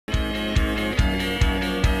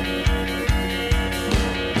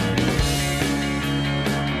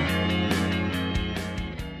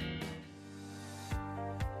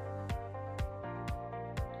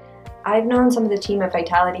I've known some of the team at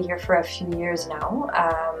Vitality here for a few years now.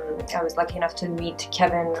 I was lucky enough to meet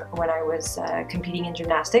Kevin when I was competing in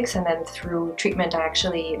gymnastics, and then through treatment I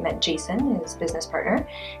actually met Jason, his business partner.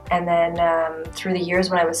 And then through the years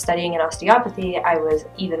when I was studying in osteopathy, I was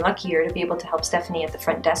even luckier to be able to help Stephanie at the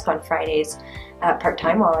front desk on Fridays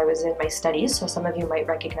part-time while I was in my studies, so some of you might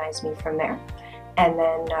recognize me from there. And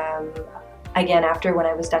then again, after when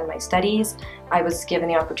I was done my studies, I was given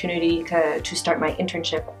the opportunity to start my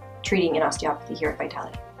internship treating in osteopathy here at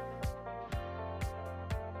Vitality.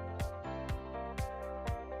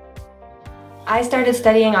 I started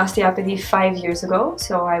studying osteopathy 5 years ago,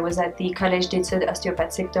 so I was at the Collège d'études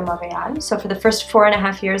ostéopathiques de Montréal. So for the first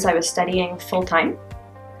 4.5 years I was studying full-time,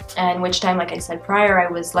 and which time, like I said prior, I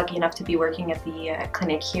was lucky enough to be working at the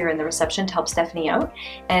clinic here in the reception to help Stephanie out.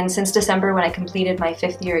 And since December, when I completed my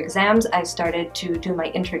 5th year exams, I started to do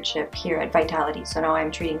my internship here at Vitality. So now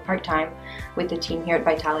I'm treating part-time with the team here at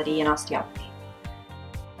Vitality in osteopathy.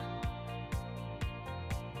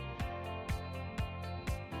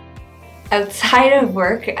 Outside of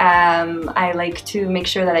work, I like to make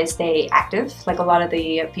sure that I stay active, like a lot of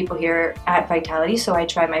the people here at Vitality, so I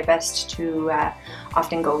try my best to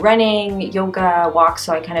often go running, yoga, walks,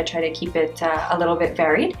 so I kind of try to keep it a little bit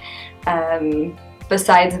varied.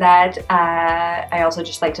 Besides that, I also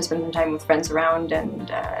just like to spend some time with friends around, and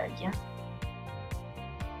yeah.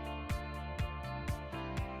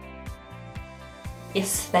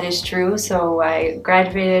 Yes, that is true. So I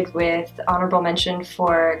graduated with honorable mention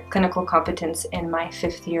for clinical competence in my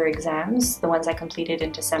 5th year exams, the ones I completed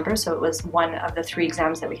in December. So it was one of the 3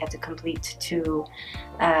 exams that we had to complete to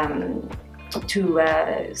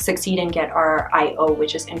succeed and get our IO,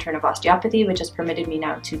 which is intern of osteopathy, which has permitted me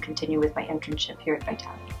now to continue with my internship here at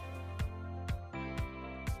Vitality.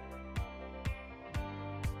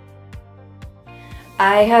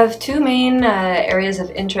 I have 2 main areas of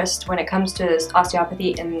interest when it comes to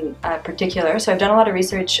osteopathy in particular. So I've done a lot of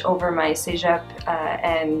research over my cégep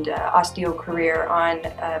and osteo career on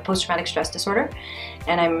post-traumatic stress disorder,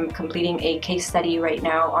 and I'm completing a case study right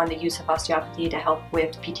now on the use of osteopathy to help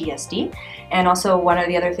with PTSD. And also one of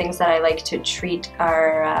the other things that I like to treat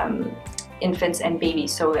are infants and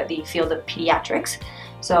babies, so the field of pediatrics.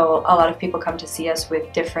 So a lot of people come to see us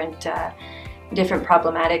with different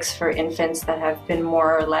problematics for infants that have been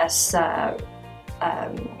more or less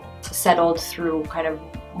settled through kind of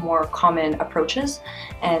more common approaches,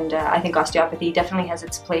 and I think osteopathy definitely has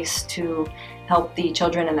its place to help the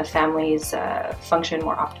children and the families function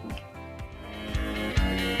more optimally.